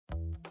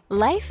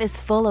Life is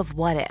full of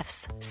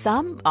what-ifs.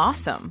 Some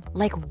awesome,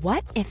 like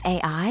what if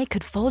AI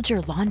could fold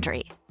your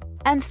laundry?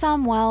 And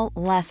some, well,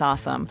 less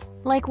awesome,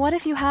 like what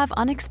if you have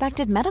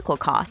unexpected medical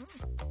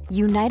costs?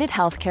 United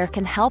Healthcare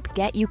can help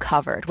get you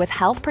covered with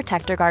Health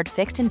Protector Guard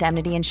fixed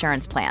indemnity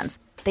insurance plans.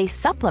 They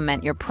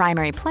supplement your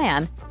primary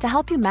plan to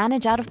help you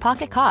manage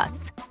out-of-pocket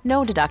costs.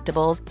 No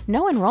deductibles,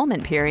 no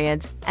enrollment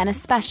periods, and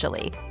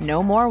especially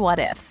no more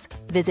what-ifs.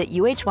 Visit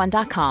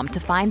uh1.com to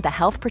find the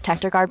Health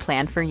Protector Guard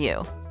plan for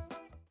you.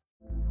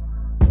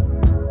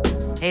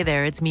 Hey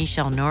there, it's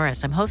Michelle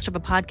Norris. I'm host of a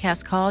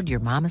podcast called Your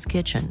Mama's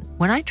Kitchen.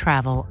 When I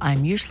travel,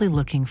 I'm usually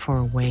looking for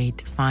a way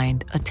to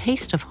find a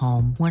taste of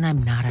home when I'm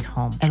not at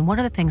home. And one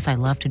of the things I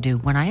love to do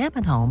when I am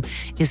at home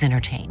is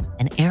entertain.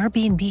 And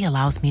Airbnb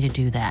allows me to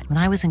do that. When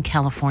I was in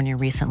California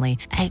recently,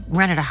 I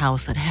rented a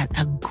house that had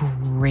a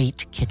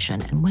great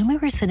kitchen. And when we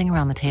were sitting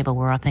around the table,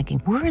 we're all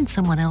thinking, we're in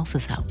someone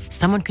else's house.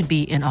 Someone could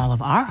be in all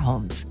of our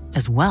homes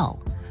as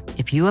well.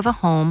 If you have a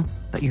home,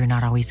 but you're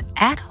not always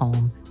at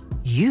home,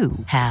 you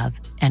have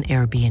an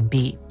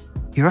Airbnb.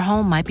 Your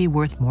home might be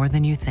worth more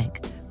than you think.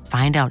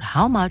 Find out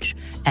how much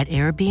at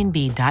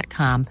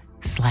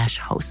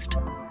airbnb.com/host.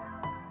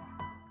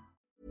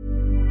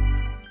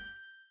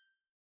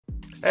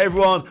 Hey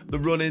everyone, the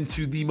run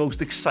into the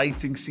most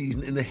exciting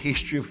season in the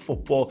history of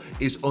football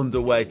is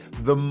underway.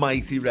 The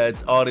mighty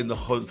Reds are in the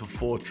hunt for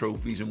 4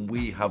 trophies, and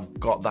we have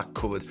got that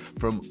covered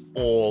from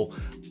all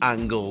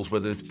angles,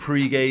 whether it's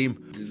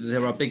pre-game.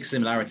 There are big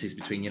similarities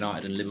between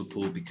United and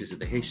Liverpool because of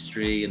the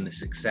history and the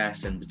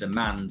success and the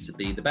demand to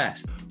be the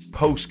best.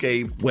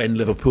 Post-game, when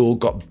Liverpool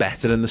got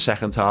better in the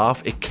second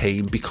half, it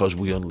came because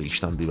we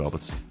unleashed Andy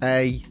Roberts.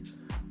 A+.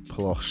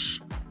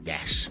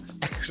 Yes.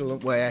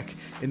 Excellent work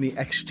in the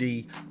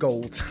XG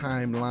goal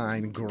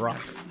timeline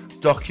graph.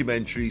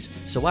 Documentaries.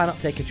 So why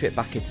not take a trip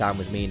back in time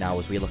with me now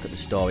as we look at the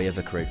story of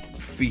the crew?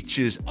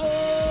 Features.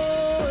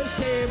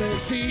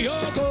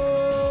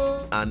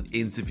 And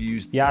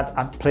interviews. Yeah,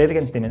 I played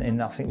against him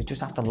in I think it was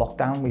just after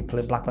lockdown. We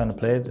played Blackburn and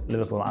played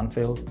Liverpool at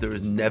Anfield. There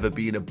has never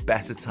been a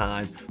better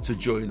time to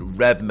join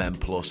RevMen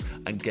Plus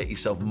and get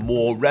yourself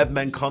more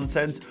RevMen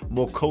content,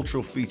 more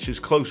cultural features,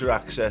 closer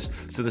access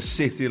to the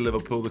city of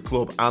Liverpool, the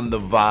club, and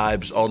the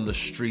vibes on the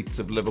streets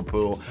of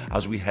Liverpool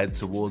as we head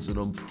towards an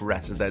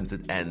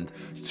unprecedented end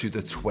to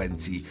the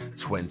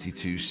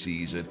 2022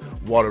 season.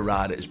 What a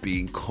ride it has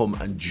been. Come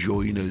and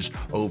join us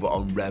over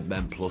on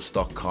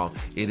RevMenPlus.com.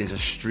 It is a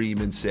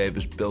streaming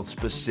service built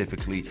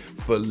specifically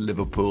for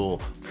Liverpool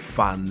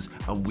fans,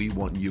 and we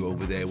want you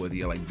over there, whether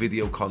you like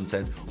video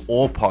content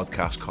or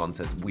podcast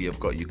content. We have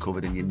got you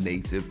covered in your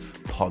native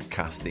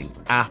podcasting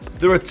app.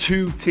 There are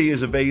 2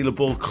 tiers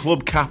available.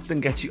 Club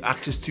Captain gets you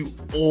access to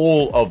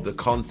all of the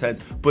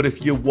content, but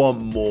if you want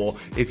more,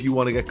 if you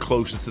want to get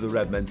closer to the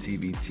Redmen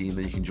TV team,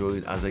 then you can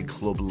join as a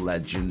club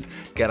legend,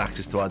 get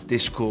access to our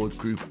Discord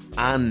group,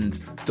 and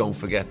don't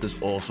forget there's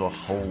also a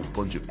whole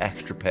bunch of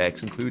extra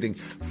perks, including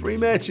free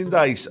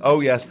merchandise,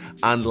 oh yes,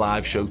 and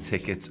live show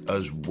tickets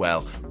as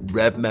well.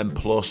 RevMen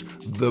Plus,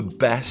 the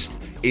best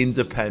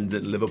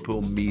independent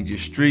Liverpool media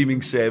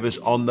streaming service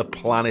on the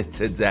planet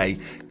today.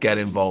 Get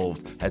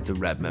involved. Head to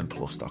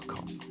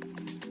RevMenPlus.com.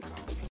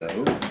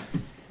 Hello.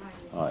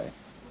 Hi.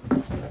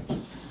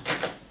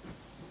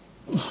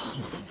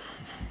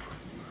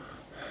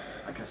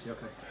 I guess you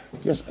okay?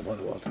 Yes, I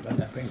want to water.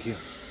 Thank you.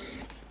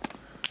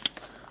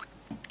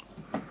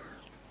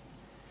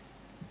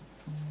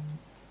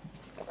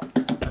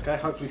 Okay,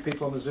 hopefully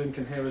people on the Zoom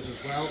can hear us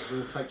as well.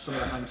 We'll take some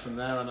of the hands from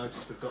there. I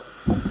noticed we've got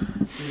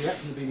Juliet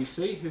from the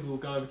BBC, who we'll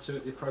go over to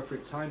at the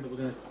appropriate time, but we're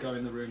going to go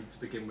in the room to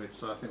begin with.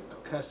 So I think we've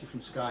got Kirsty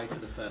from Sky for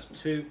the first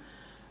 2,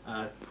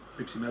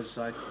 BBC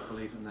Merseyside, I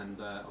believe, and then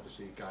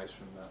obviously guys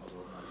from other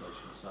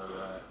organisations. So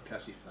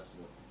Kirsty, first of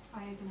all.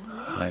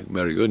 Hi,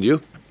 very good.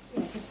 You?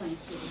 Yeah, good, thank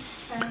you.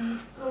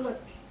 Well, look,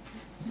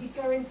 you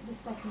go into the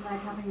second leg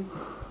having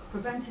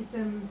prevented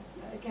them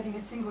getting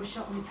a single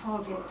shot on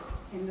target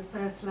in the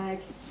first leg.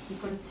 You've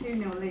got a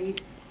 2-0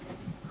 lead.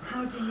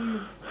 How do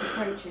you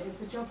approach it? Is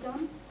the job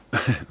done?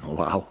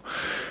 Wow.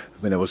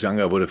 When I was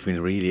younger, I would have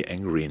been really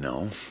angry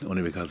now,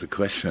 only because of the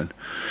question.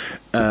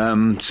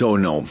 So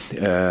no,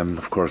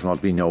 of course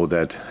not. We know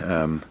that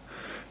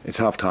it's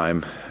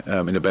half-time.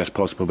 In the best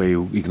possible way,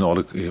 you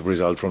ignore the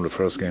result from the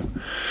first game.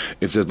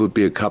 If that would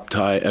be a cup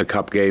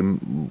game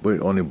with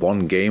only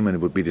one game and it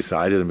would be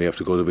decided and we have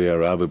to go to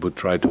Villarreal, we would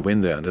try to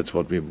win there. And that's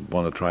what we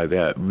want to try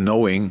there,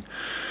 knowing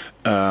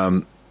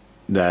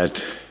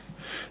that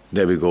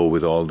they will go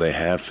with all they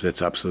have.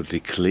 That's absolutely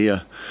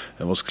clear.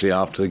 It was clear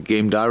after the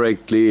game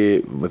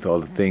directly with all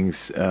the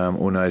things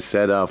Unai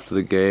said after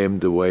the game,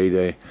 the way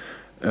they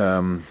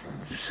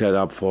set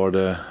up for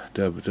the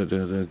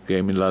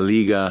game in La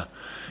Liga.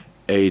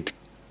 8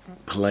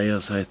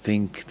 players, I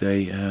think,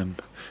 they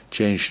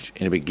changed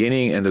in the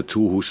beginning, and the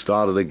 2 who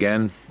started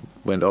again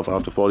went off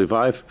after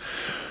 45.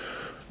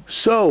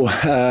 So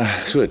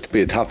it'd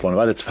be a tough one,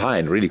 but it's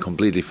fine, really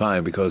completely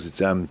fine, because it's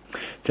Champions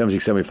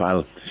League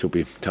semi-final should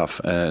be tough,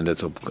 and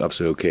that's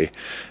absolutely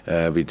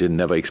okay. We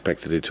never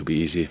expected it to be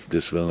easy.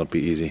 This will not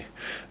be easy,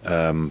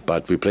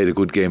 but we played a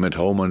good game at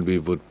home, and we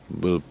will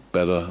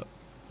better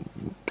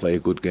play a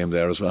good game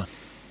there as well.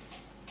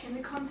 In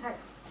the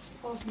context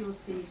of your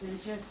season,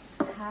 just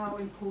how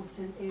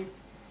important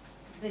is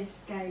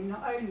this game?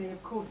 Not only,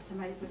 of course, to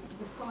make the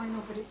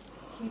final, but it's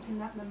keeping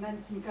that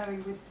momentum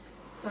going with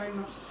so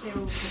much still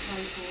to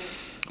play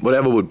for.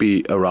 Whatever would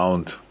be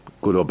around,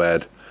 good or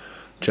bad,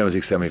 Champions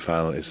League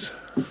semi-final is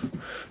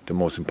the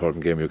most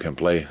important game you can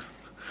play.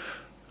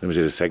 Let me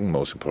say the second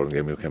most important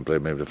game you can play.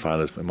 Maybe the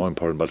final is more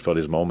important, but for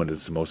this moment,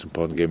 it's the most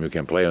important game you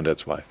can play, and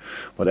that's why.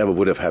 Whatever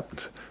would have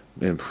happened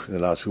in the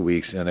last few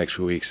weeks, in the next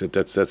few weeks,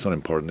 that's not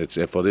important. It's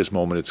for this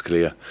moment, it's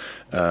clear.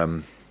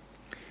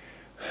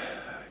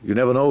 You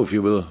never know if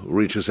you will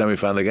reach a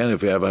semi-final again,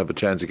 if you ever have a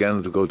chance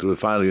again to go to the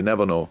final. You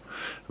never know.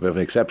 We have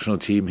an exceptional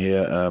team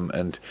here,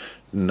 and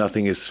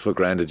nothing is for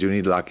granted. You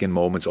need luck in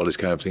moments, all these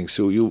kind of things.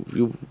 So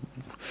you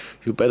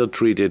better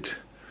treat it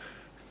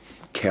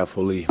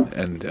carefully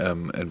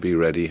and be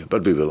ready.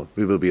 But we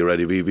will be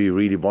ready. We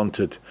really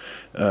wanted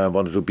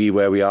to be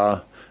where we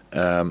are,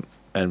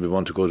 and we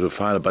want to go to the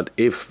final. But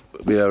if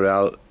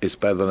Villarreal is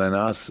better than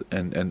us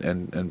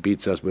and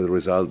beats us with a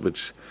result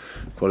which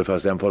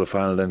qualifies them for the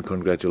final, then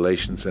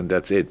congratulations, and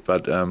that's it.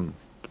 But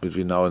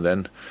between now and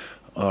then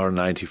are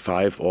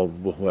 95 or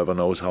whoever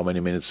knows how many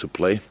minutes to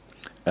play.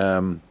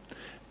 And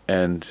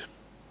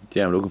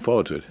yeah, I'm looking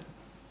forward to it.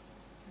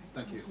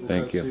 Thank you.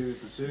 Thank go you. to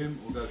the Zoom.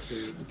 We'll go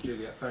to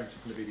Juliet Farrington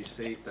from the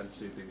BBC, then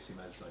to BBC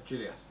Merseyside.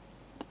 Juliet.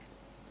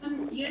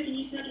 Jurgen,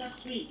 you said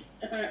last week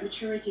about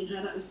maturity and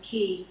how that was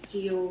key to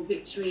your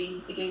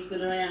victory against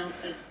Villarreal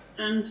at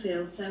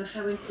Anfield. So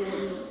how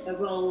important a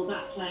role will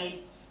that play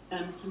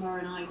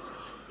tomorrow night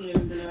here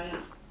in Villarreal?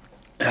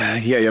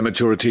 Yeah,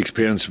 maturity,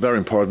 experience, very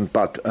important.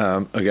 But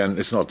again,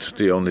 it's not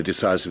the only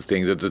decisive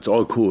thing. That's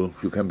all cool.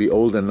 You can be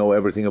old and know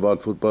everything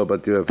about football,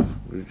 but you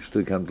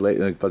still can't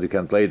play. But you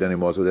can't play it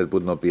anymore, so that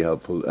would not be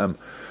helpful.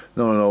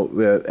 No.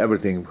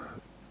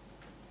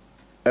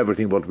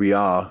 Everything what we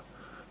are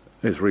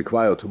is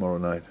required tomorrow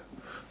night.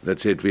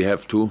 That's it. We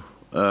have to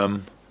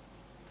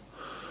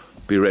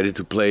be ready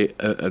to play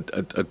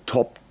a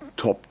top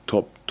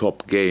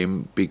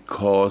game,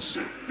 because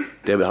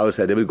they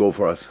will go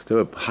for us. They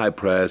will high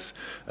press.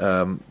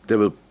 They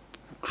will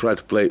try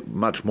to play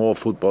much more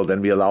football than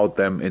we allowed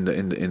them in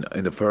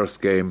the first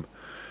game.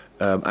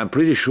 I'm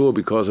pretty sure,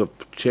 because of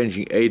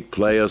changing 8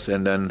 players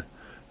and then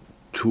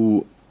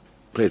 2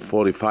 played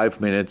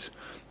 45 minutes.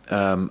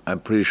 I'm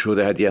pretty sure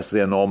they had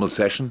yesterday a normal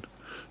session.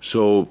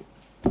 So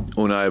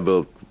Unai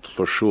will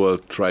for sure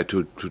try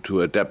to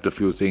adapt a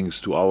few things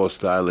to our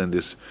style in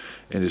this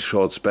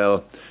short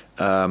spell.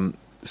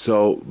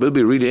 So it will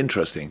be really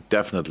interesting,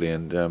 definitely.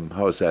 And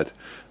how I said,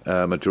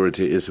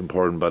 maturity is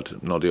important,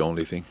 but not the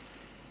only thing.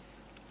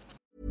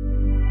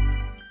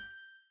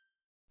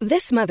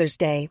 This Mother's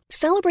Day,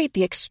 celebrate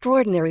the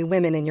extraordinary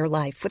women in your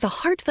life with a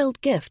heartfelt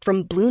gift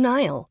from Blue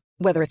Nile.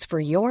 Whether it's for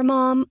your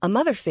mom, a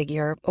mother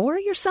figure, or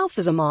yourself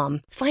as a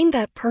mom, find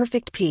that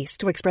perfect piece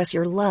to express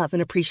your love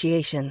and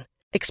appreciation.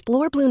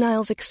 Explore Blue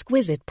Nile's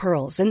exquisite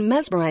pearls and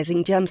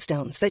mesmerizing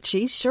gemstones that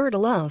she's sure to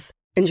love.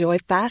 Enjoy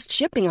fast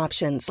shipping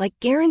options like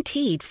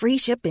guaranteed free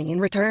shipping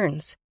and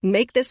returns.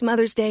 Make this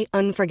Mother's Day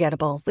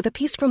unforgettable with a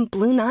piece from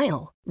Blue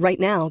Nile. Right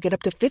now, get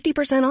up to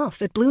 50%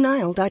 off at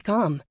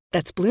BlueNile.com.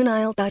 That's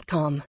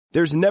BlueNile.com.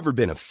 There's never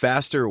been a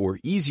faster or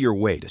easier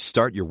way to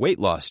start your weight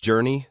loss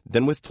journey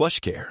than with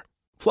PlushCare.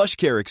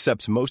 PlushCare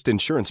accepts most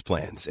insurance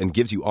plans and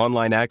gives you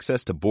online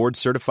access to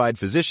board-certified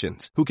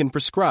physicians who can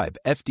prescribe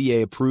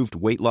FDA-approved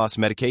weight loss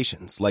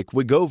medications like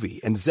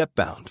Wegovy and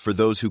Zepbound for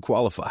those who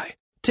qualify.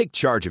 Take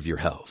charge of your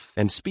health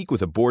and speak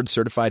with a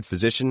board-certified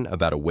physician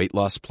about a weight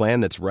loss plan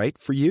that's right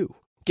for you.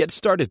 Get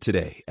started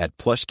today at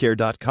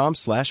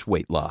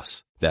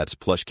plushcare.com/weightloss. That's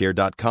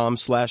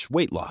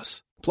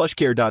plushcare.com/weightloss.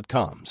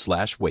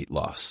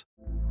 plushcare.com/weightloss.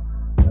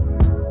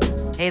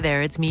 Hey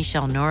there, it's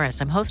Michelle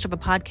Norris. I'm host of a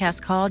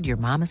podcast called Your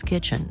Mama's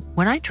Kitchen.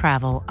 When I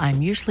travel,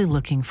 I'm usually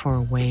looking for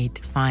a way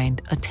to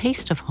find a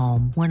taste of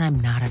home when I'm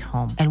not at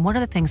home. And one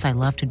of the things I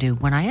love to do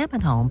when I am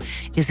at home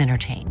is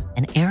entertain.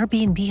 And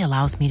Airbnb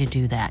allows me to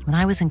do that. When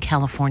I was in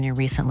California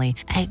recently,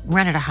 I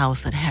rented a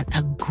house that had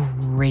a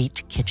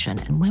great kitchen.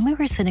 And when we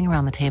were sitting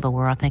around the table, we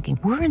were all thinking,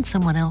 we're in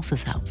someone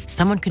else's house.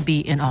 Someone could be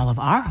in all of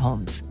our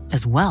homes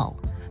as well.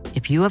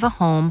 If you have a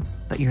home,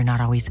 but you're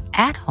not always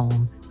at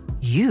home,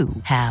 you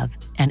have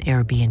an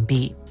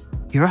Airbnb.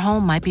 Your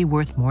home might be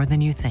worth more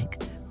than you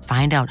think.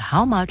 Find out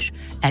how much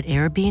at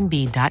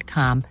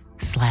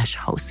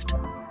airbnb.com/host.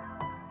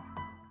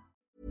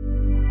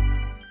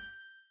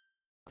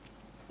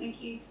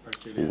 Thank you.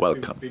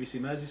 Welcome. BBC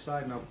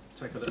Merseyside, and I'll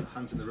take a little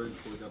hands in the room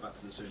before we go back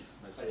to the Zoom.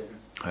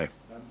 Hi.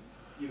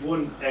 You've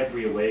won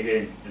every away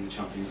game in the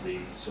Champions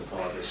League so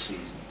far this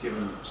season.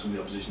 Given some of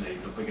the opposition that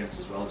you've been up against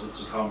as well,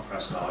 just how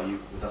impressed are you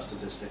with that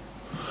statistic?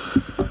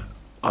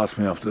 ask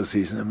me after the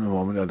season. At the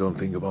moment, I don't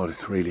think about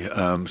it really.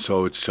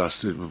 So it's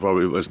just it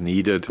probably was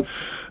needed.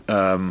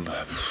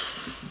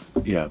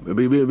 Yeah,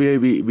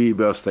 we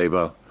were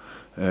stable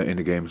in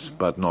the games,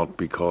 but not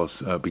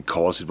because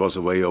it was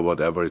away or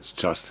whatever. It's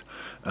just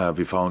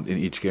we found in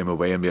each game a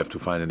way, and we have to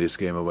find in this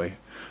game a way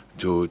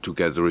to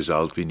get the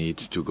result we need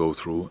to go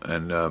through,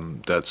 and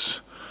that's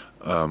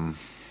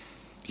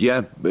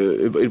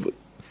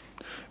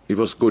it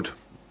was good.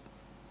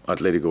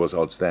 Atletico was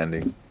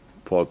outstanding.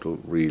 Porto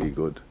really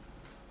good.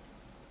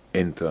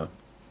 Inter,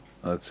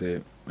 I'd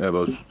say,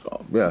 the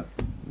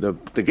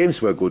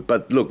games were good,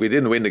 but look, we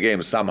didn't win the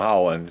game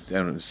somehow,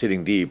 and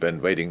sitting deep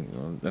and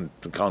waiting and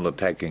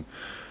counter-attacking.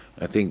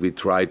 I think we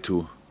tried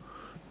to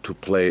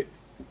play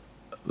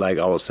like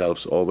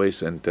ourselves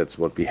always, and that's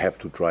what we have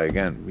to try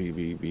again.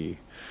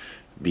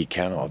 We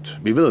cannot.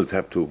 We will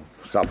have to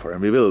suffer,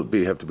 and we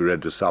have to be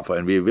ready to suffer,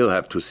 and we will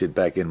have to sit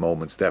back in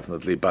moments,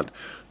 definitely, but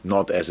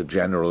not as a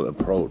general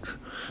approach.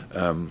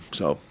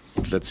 So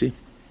let's see.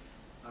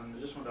 I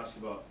just want to ask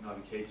you about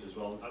Naby Keita as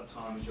well. At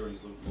times during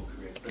his Liverpool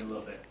career, it's been a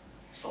little bit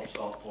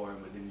stop-start for him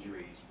with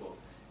injuries, but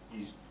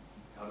he's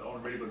on a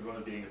really good run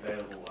of being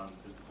available, and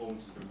his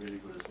performance has been really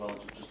good as well.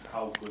 Just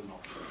how good an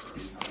option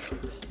is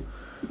Naby?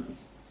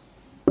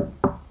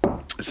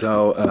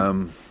 So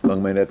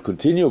long may that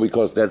continue,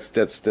 because that's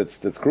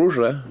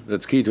crucial. Eh?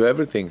 That's key to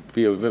everything.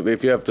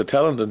 If you have the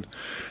talent and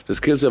the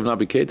skills of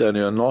Naby Keita and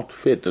you're not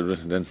fit,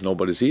 then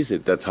nobody sees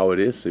it. That's how it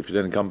is. If you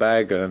then come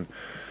back and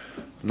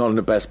not in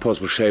the best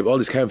possible shape, all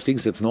these kind of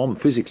things, that's normal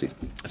physically.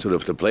 So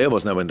if the player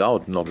was never in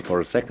doubt, not for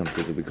a second,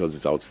 because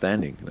it's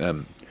outstanding.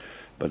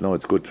 But no,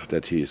 it's good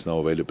that he is now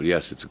available.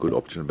 Yes, it's a good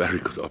option, a very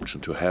good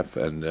option to have,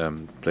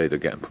 and played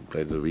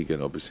the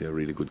weekend, obviously a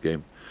really good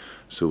game.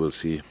 So we'll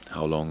see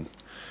how long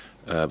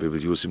we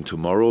will use him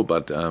tomorrow,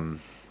 but no,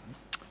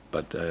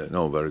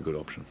 very good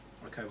option.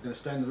 Okay, we're going to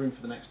stay in the room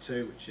for the next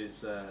two, which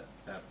is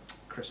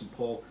Chris and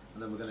Paul,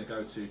 and then we're going to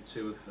go to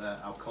two of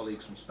our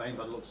colleagues from Spain,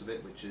 by the looks of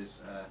it, which is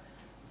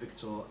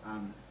Victor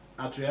and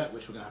Adria,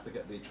 which we're going to have to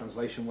get the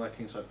translation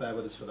working, so bear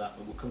with us for that,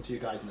 but we'll come to you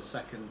guys in a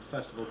second.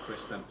 First of all,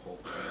 Chris, then Paul.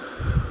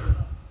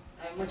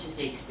 What is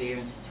the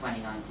experience of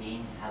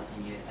 2019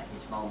 helping you at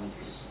this moment?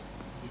 Because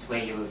it's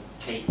where you were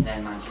chasing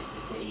down Manchester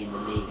City in the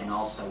league and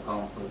also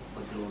going for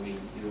glory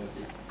in Europe.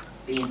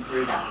 Being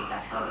through that, is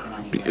that helping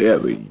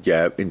anyway?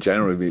 Yeah. In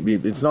general,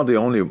 it's not the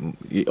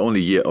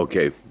only year.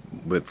 Okay,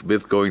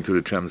 with going to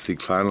the Champions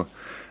League final,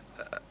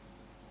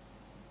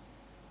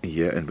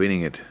 and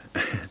winning it.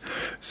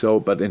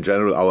 So, but in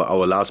general,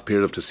 our last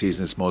period of the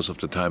season is most of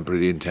the time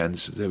pretty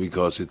intense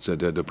because it's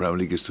the Premier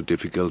League is too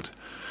difficult.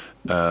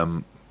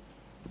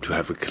 To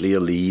have a clear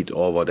lead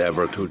or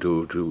whatever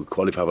to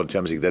qualify for the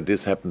Champions League. That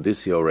this happened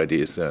this year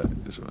already is a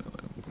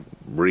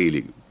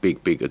really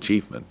big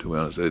achievement. To be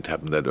honest, it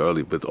happened that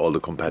early with all the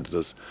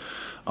competitors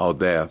out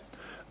there.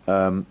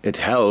 It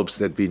helps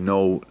that we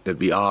know that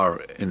we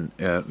are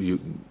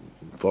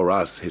for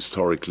us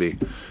historically,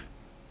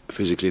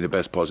 physically in the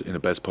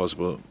best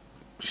possible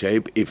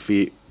shape. If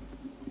we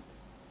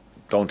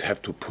don't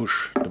have to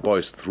push the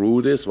boys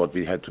through this, what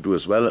we had to do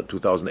as well at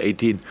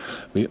 2018,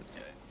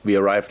 we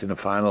arrived in the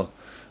final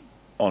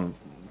on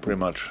pretty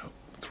much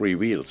three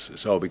wheels.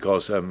 So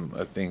because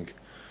I think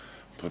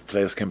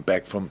players came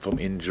back from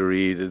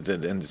injury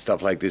and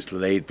stuff like this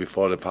late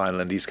before the final,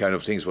 and these kind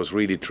of things was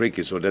really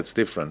tricky. So that's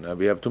different.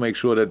 We have to make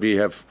sure that we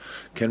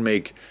can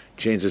make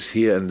changes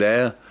here and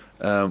there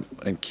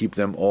and keep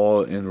them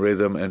all in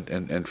rhythm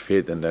and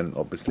fit, and then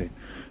obviously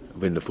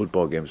win the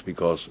football games,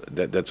 because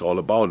that's all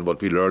about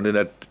what we learned in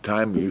that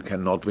time. You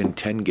cannot win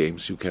 10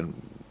 games. You can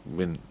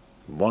win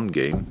one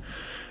game,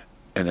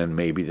 and then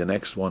maybe the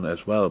next one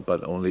as well,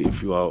 but only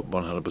if you are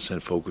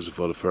 100% focused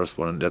for the first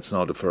one. And that's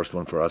now the first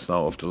one for us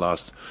now of the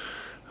last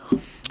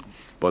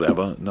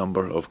whatever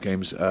number of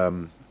games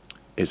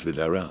is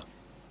Villarreal.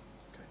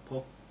 Okay,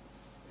 Paul?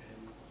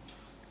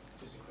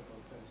 Just a quick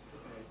one first.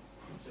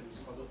 So the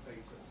squad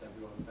updates, is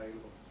everyone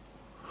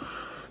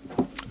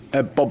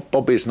available?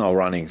 Bob is now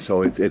running,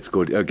 so it's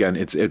good. Again,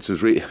 it's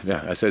really,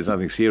 I said it's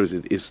nothing serious.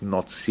 It is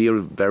not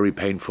serious, very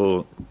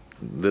painful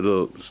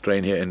little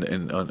strain here on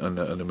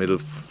the middle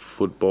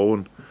foot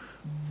bone.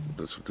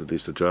 That's at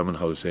least the German,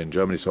 how to say in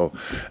Germany. So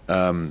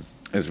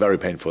it's very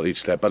painful each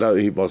step. But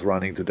he was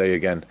running today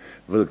again.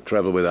 Will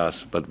travel with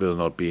us, but will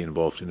not be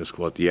involved in the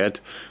squad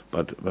yet.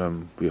 But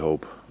we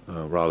hope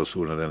rather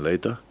sooner than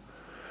later.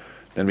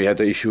 Then we had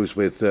the issues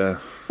with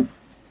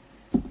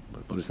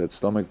what is that,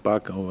 stomach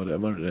bug or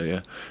whatever.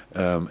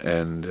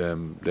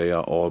 And they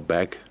are all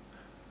back.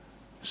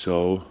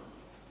 So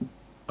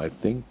I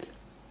think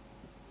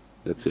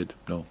that's it.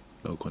 No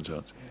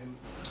concerns.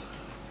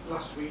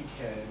 Last week,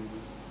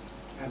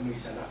 Emery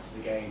said after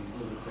the game,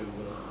 Liverpool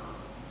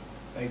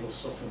will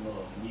suffer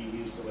more, and you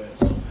used the word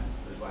suffer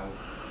as well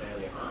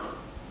earlier.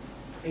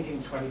 I think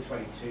in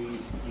 2022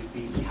 you've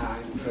been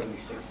behind for only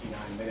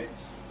 69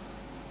 minutes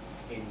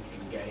in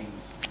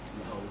games in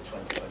the whole of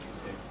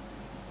 2022.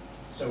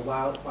 So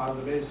while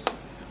there is,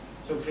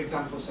 so for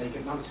example, say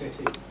at Man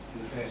City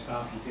in the first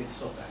half you did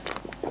suffer,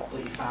 but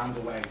you found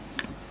a way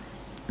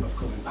of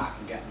coming back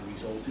and getting the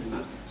result in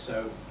that.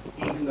 So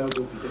even though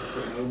there'll be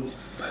difficult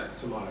moments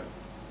tomorrow,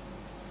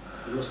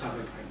 we must have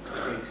a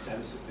great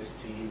sense that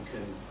this team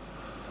can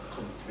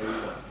come through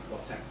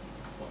what's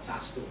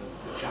asked of them,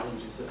 the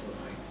challenges that they'll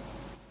face.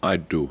 I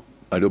do.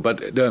 But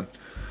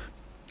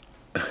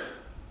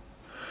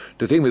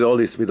the thing with all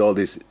these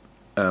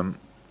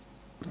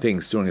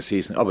things during the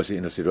season, obviously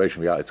in the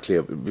situation we are, it's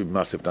clear we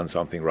must have done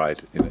something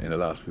right in the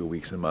last few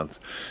weeks and months.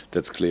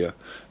 That's clear.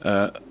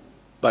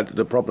 But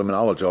the problem in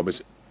our job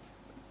is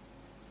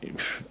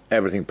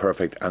everything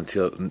perfect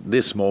until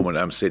this moment.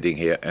 I'm sitting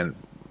here, and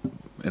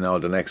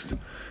the next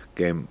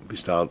game we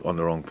start on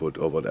the wrong foot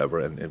or whatever,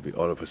 and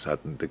all of a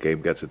sudden the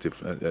game gets a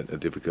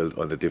difficult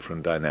or a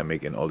different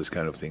dynamic and all these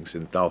kind of things.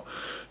 And now,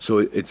 so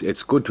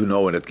it's good to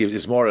know, and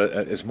it's more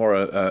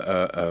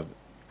a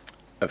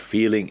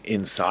feeling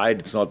inside.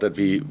 It's not that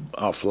we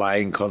are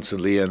flying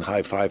constantly and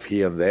high five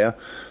here and there,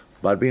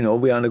 but we know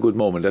we are in a good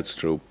moment. That's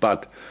true.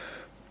 But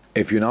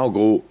if you now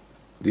go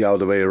the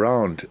other way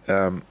around,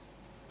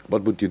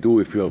 what would you do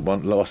if you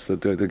lost the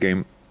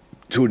game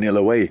 2-0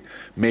 away?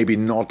 Maybe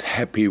not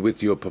happy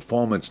with your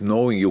performance,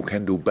 knowing you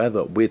can do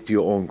better with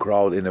your own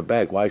crowd in the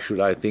back. Why should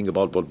I think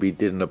about what we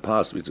did in the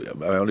past?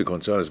 My only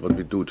concern is what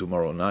we do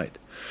tomorrow night.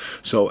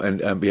 So,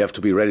 and we have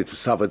to be ready to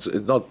suffer. It's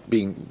not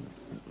being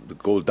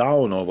go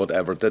down or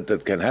whatever.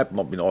 That can happen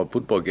in all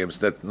football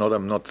games.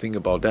 I'm not thinking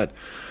about that.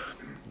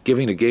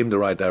 Giving the game the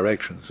right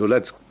direction. So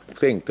let's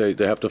think they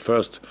have the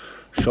first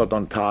shot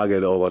on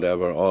target or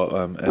whatever,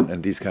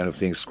 and these kind of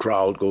things.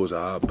 Crowd goes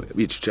up,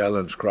 each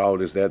challenge,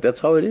 crowd is there.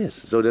 That's how it is.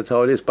 So that's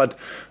how it is. But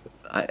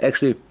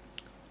actually,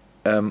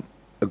 a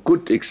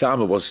good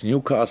example was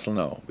Newcastle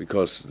now,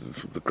 because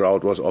the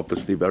crowd was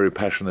obviously very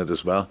passionate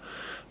as well.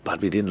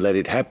 But we didn't let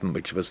it happen,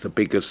 which was the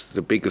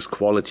biggest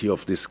quality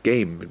of this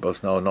game. It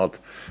was now not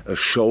a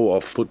show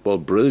of football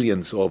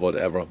brilliance or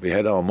whatever. We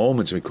had our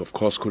moments. We of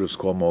course could have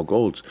scored more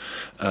goals.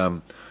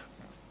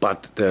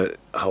 But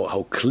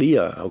how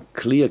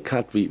clear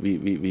cut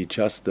we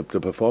just the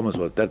performance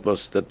was, that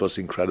was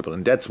incredible,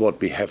 and that's what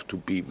we have to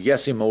be.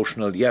 Yes,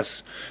 emotional.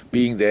 Yes,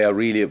 being there,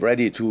 really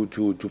ready to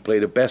play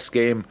the best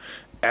game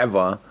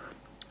ever.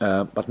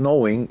 But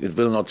knowing it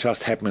will not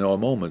just happen in all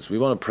moments. We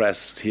want to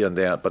press here and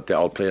there, but the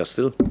outplayers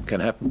still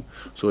can happen.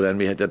 So then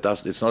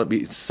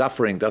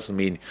suffering doesn't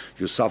mean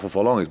you suffer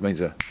for long. It means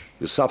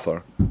you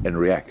suffer and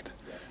react,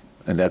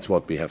 and that's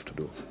what we have to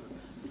do.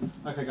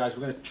 Okay, guys,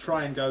 we're going to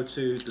try and go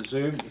to the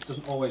Zoom. It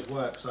doesn't always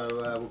work, so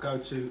we'll go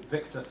to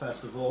Victor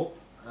first of all.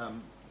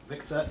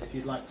 Victor, if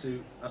you'd like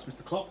to ask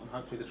Mr. Klopp, and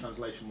hopefully the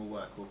translation will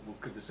work. We'll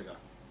give this a go.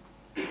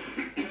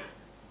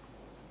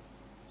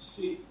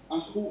 Sí,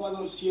 has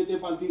jugado 7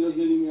 partidos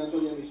de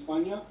eliminatoria en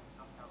España.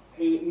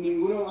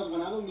 Ninguno lo has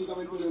ganado,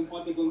 únicamente un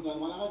empate contra el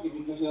Málaga, que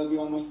quizás era el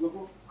rival más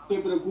flojo. ¿Te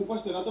preocupa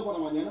este dato para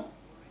mañana?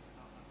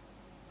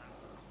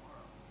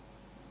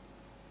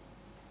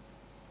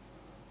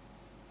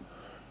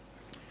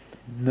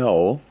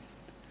 No,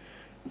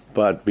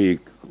 but we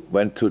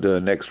went to the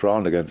next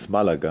round against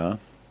Malaga.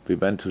 We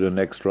went to the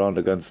next round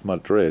against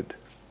Madrid.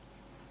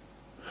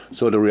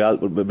 So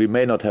we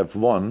may not have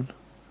won,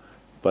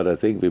 but I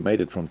think we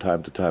made it from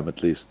time to time,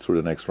 at least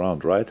through the next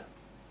round, right?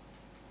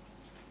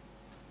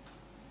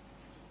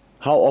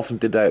 How often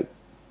did I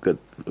get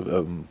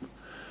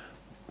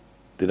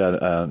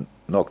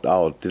knocked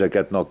out? Did I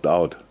get knocked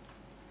out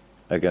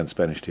against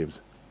Spanish teams?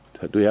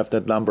 Do you have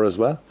that number as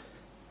well?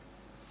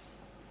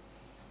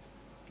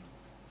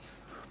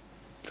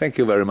 Thank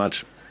you very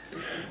much.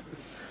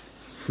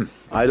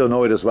 I don't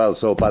know it as well,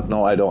 but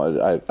no, I don't.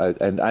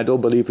 I don't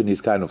believe in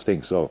these kind of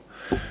things. So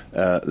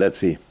let's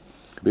see.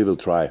 We will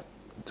try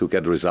to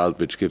get a result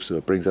which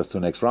brings us to the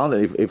next round.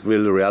 And if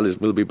Villarreal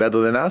will be better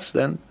than us,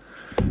 then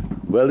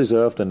well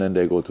deserved, and then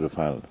they go to the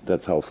final.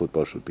 That's how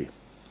football should be.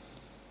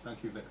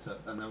 Thank you, Victor.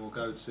 And then we'll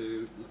go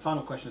to the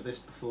final question of this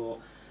before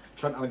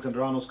Trent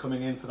Alexander-Arnold's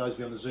coming in. For those of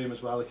you on the Zoom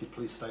as well, if you'd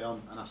please stay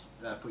on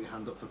and put your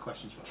hand up for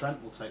questions for Trent,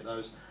 we'll take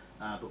those.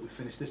 But we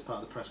finished this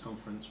part of the press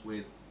conference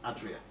with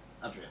Adria.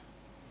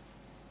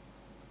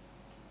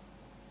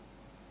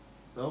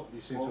 Oh,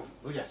 you seem to...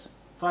 Oh, yes.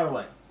 Fire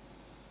away.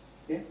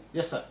 ¿Sí?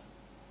 Yes, sir.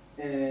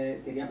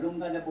 Quería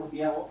preguntarle por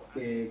Thiago,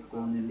 que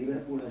con el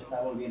Liverpool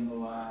está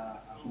volviendo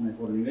a su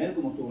mejor nivel,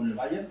 como estuvo en el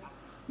Bayern,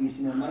 y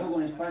sin embargo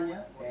con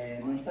España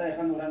no está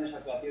dejando grandes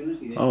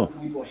actuaciones y de hecho es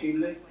muy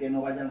posible que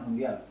no vaya al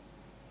Mundial.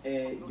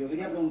 Yo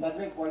quería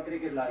preguntarle cuál cree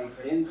que es la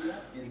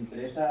diferencia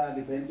entre esa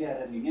diferencia de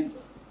rendimiento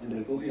entre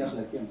el club y la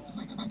selección.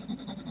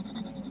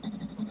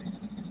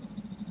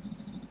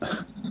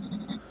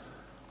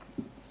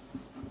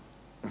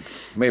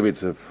 Maybe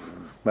it's a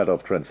matter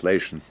of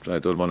translation. I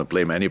don't want to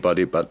blame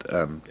anybody, but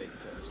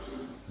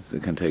they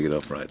can take it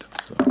off, right?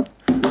 So,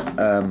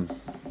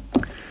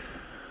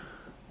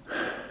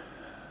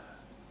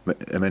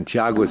 when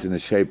Thiago is in the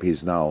shape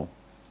he's now,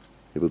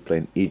 he will play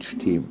in each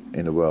team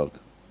in the world,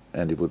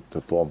 and he would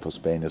perform for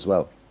Spain as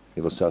well.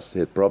 He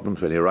had problems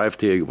when he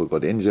arrived here. He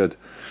got injured.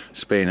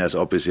 Spain has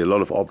obviously a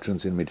lot of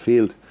options in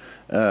midfield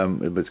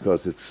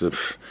because it's an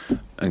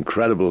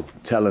incredible,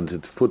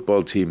 talented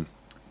football team.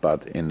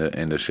 But in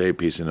the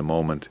shape he's in the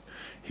moment,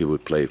 he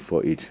would play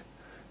for each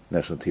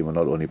national team, and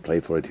not only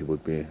play for it, he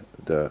would be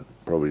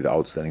probably the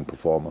outstanding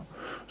performer.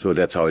 So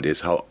that's how it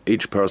is. How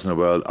each person in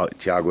the world,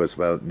 Thiago as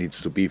well,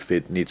 needs to be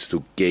fit, needs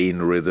to gain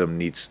rhythm,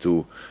 needs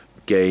to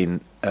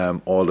gain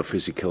all the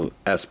physical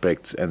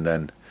aspects, and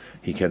then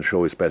he can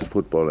show his best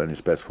football. And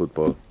his best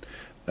football,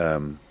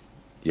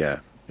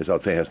 as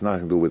I'd say, has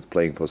nothing to do with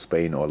playing for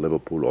Spain or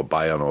Liverpool or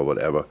Bayern or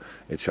whatever.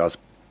 It's just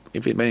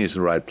when he's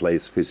in the right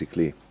place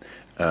physically,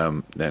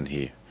 then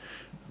he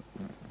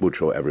would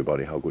show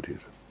everybody how good he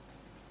is.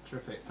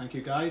 Terrific. Thank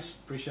you, guys.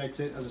 Appreciate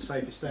it. As I say,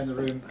 if you stay in the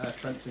room,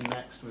 Trent's in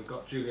next. We've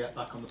got Juliet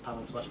back on the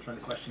panel to ask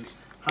Trent questions.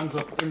 Hands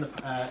up in the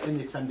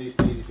attendees,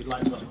 please, if you'd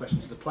like to ask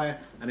questions to the player,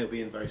 and he'll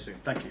be in very soon.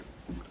 Thank you.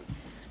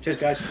 Cheers,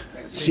 guys.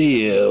 Thanks.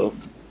 See you.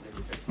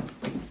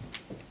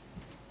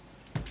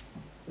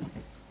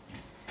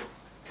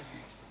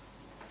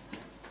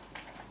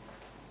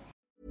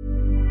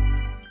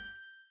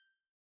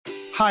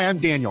 Hi, I'm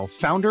Daniel,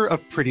 founder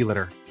of Pretty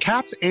Litter.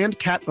 Cats and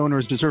cat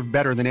owners deserve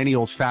better than any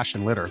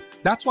old-fashioned litter.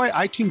 That's why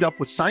I teamed up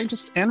with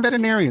scientists and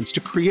veterinarians to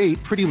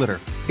create Pretty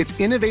Litter. Its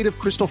innovative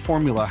crystal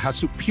formula has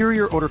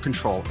superior odor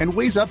control and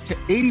weighs up to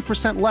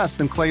 80% less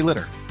than clay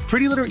litter.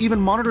 Pretty Litter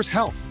even monitors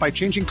health by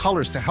changing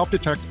colors to help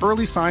detect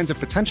early signs of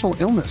potential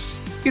illness.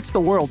 It's the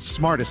world's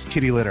smartest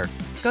kitty litter.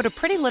 Go to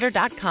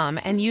prettylitter.com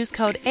and use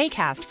code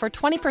ACAST for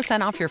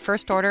 20% off your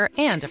first order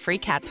and a free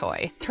cat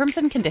toy. Terms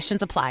and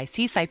conditions apply.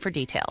 See site for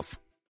details.